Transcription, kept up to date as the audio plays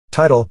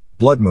Title: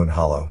 Bloodmoon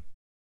Hollow.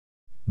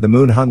 The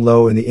moon hung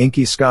low in the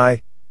inky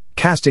sky,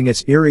 casting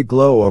its eerie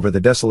glow over the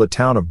desolate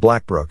town of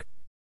Blackbrook.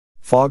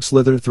 Fog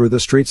slithered through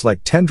the streets like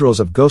tendrils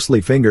of ghostly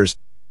fingers,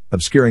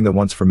 obscuring the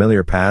once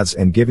familiar paths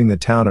and giving the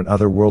town an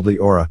otherworldly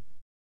aura.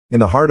 In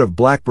the heart of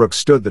Blackbrook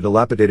stood the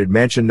dilapidated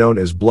mansion known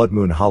as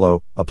Bloodmoon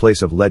Hollow, a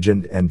place of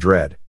legend and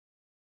dread.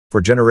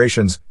 For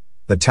generations,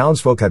 the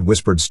townsfolk had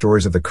whispered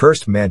stories of the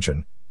cursed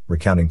mansion,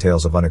 recounting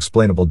tales of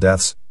unexplainable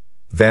deaths,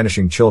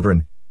 vanishing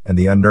children, and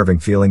the unnerving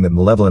feeling that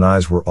malevolent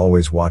eyes were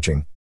always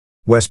watching.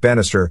 Wes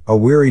Bannister, a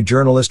weary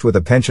journalist with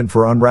a penchant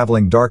for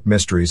unraveling dark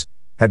mysteries,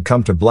 had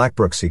come to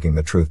Blackbrook seeking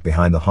the truth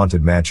behind the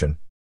haunted mansion.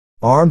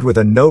 Armed with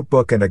a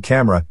notebook and a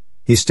camera,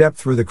 he stepped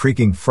through the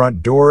creaking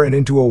front door and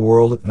into a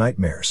world of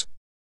nightmares.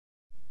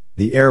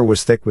 The air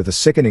was thick with a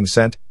sickening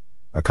scent,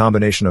 a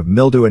combination of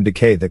mildew and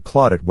decay that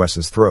clawed at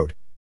Wes's throat.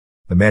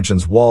 The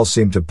mansion's walls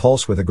seemed to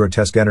pulse with a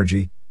grotesque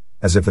energy,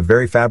 as if the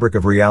very fabric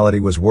of reality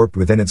was warped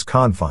within its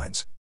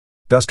confines.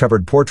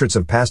 Dust-covered portraits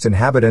of past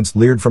inhabitants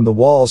leered from the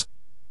walls,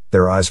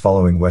 their eyes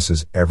following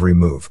Wes's every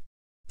move.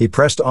 He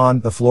pressed on,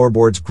 the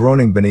floorboards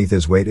groaning beneath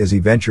his weight as he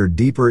ventured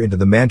deeper into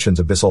the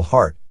mansion's abyssal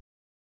heart.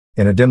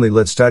 In a dimly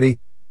lit study,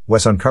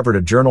 Wes uncovered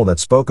a journal that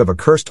spoke of a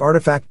cursed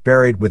artifact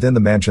buried within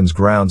the mansion's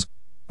grounds,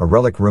 a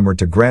relic rumored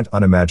to grant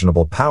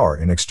unimaginable power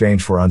in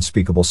exchange for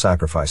unspeakable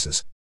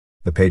sacrifices.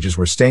 The pages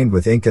were stained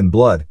with ink and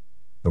blood,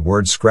 the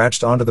words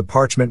scratched onto the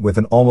parchment with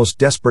an almost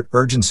desperate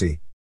urgency.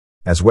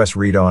 As Wes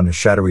read on, a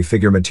shadowy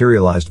figure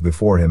materialized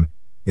before him,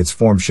 its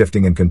form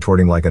shifting and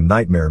contorting like a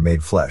nightmare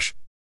made flesh.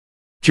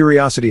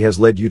 "Curiosity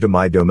has led you to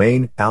my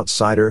domain,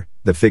 outsider,"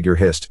 the figure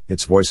hissed,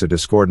 its voice a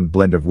discordant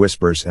blend of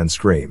whispers and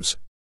screams.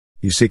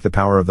 "You seek the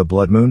power of the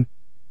blood moon,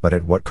 but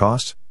at what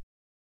cost?"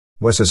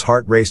 Wes's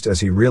heart raced as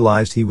he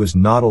realized he was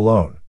not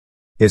alone.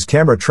 His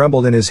camera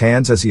trembled in his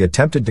hands as he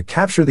attempted to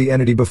capture the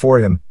entity before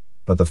him,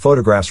 but the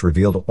photographs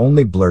revealed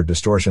only blurred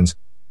distortions,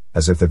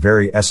 as if the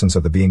very essence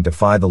of the being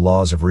defied the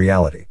laws of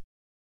reality.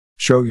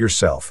 "Show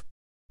yourself,"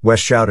 Wes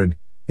shouted,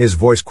 his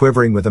voice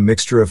quivering with a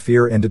mixture of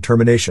fear and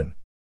determination.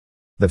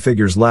 The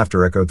figure's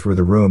laughter echoed through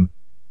the room,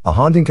 a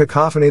haunting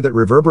cacophony that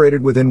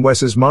reverberated within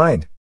Wes's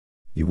mind.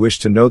 "You wish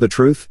to know the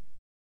truth?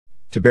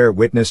 To bear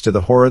witness to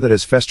the horror that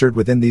has festered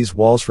within these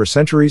walls for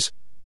centuries?"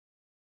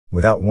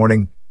 Without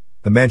warning,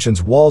 the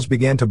mansion's walls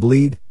began to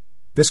bleed,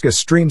 viscous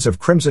streams of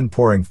crimson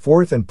pouring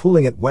forth and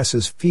pooling at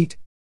Wes's feet.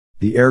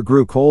 The air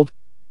grew cold,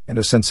 and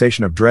a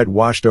sensation of dread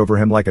washed over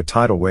him like a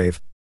tidal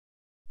wave.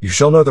 "You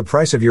shall know the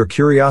price of your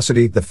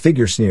curiosity," the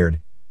figure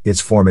sneered,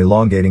 its form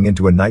elongating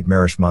into a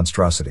nightmarish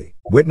monstrosity.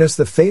 "Witness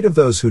the fate of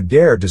those who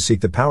dared to seek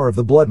the power of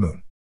the blood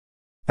moon."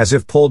 As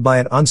if pulled by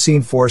an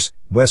unseen force,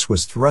 Wes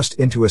was thrust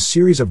into a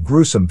series of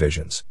gruesome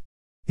visions.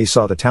 He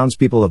saw the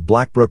townspeople of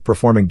Blackbrook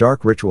performing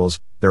dark rituals,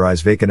 their eyes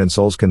vacant and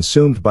souls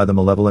consumed by the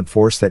malevolent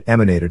force that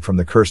emanated from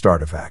the cursed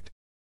artifact.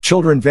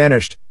 Children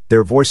vanished,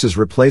 their voices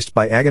replaced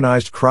by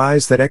agonized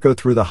cries that echoed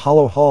through the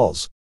hollow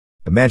halls.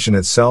 The mansion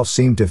itself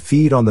seemed to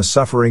feed on the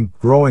suffering,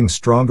 growing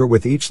stronger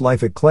with each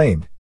life it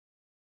claimed.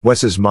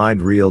 Wes's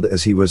mind reeled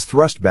as he was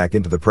thrust back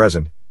into the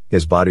present,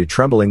 his body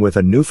trembling with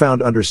a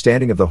newfound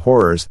understanding of the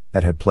horrors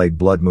that had plagued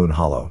Bloodmoon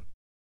Hollow.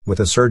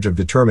 With a surge of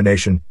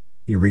determination,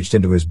 he reached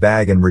into his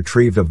bag and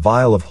retrieved a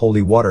vial of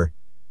holy water,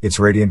 its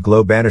radiant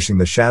glow banishing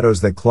the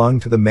shadows that clung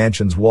to the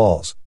mansion's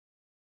walls.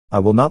 "I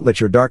will not let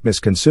your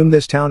darkness consume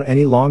this town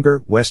any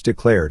longer," Wes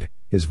declared,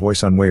 his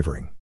voice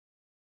unwavering.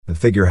 The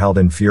figure held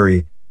in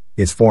fury,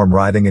 its form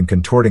writhing and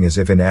contorting as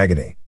if in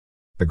agony.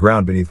 The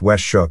ground beneath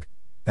Wes shook,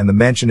 and the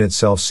mansion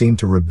itself seemed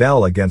to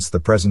rebel against the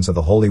presence of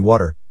the holy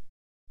water.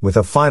 With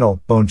a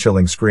final,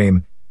 bone-chilling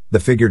scream, the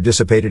figure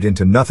dissipated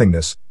into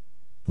nothingness,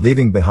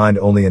 leaving behind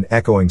only an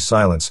echoing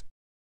silence.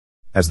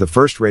 As the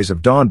first rays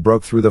of dawn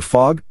broke through the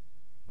fog,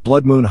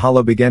 Bloodmoon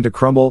Hollow began to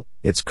crumble,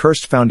 its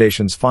cursed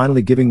foundations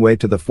finally giving way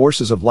to the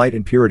forces of light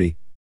and purity.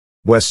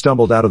 Wes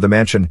stumbled out of the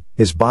mansion,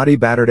 his body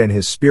battered and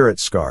his spirit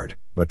scarred,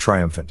 but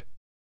triumphant.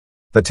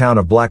 The town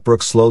of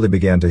Blackbrook slowly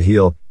began to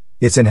heal,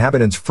 its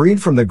inhabitants freed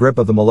from the grip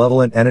of the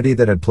malevolent entity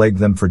that had plagued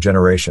them for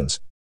generations.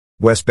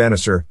 Wes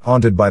Bannister,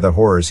 haunted by the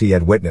horrors he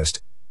had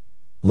witnessed,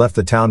 left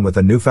the town with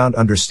a newfound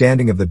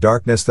understanding of the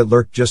darkness that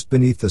lurked just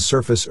beneath the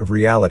surface of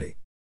reality.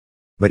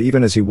 But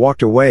even as he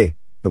walked away,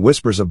 the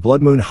whispers of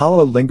Bloodmoon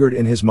Hollow lingered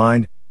in his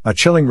mind, a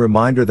chilling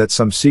reminder that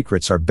some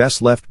secrets are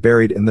best left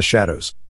buried in the shadows.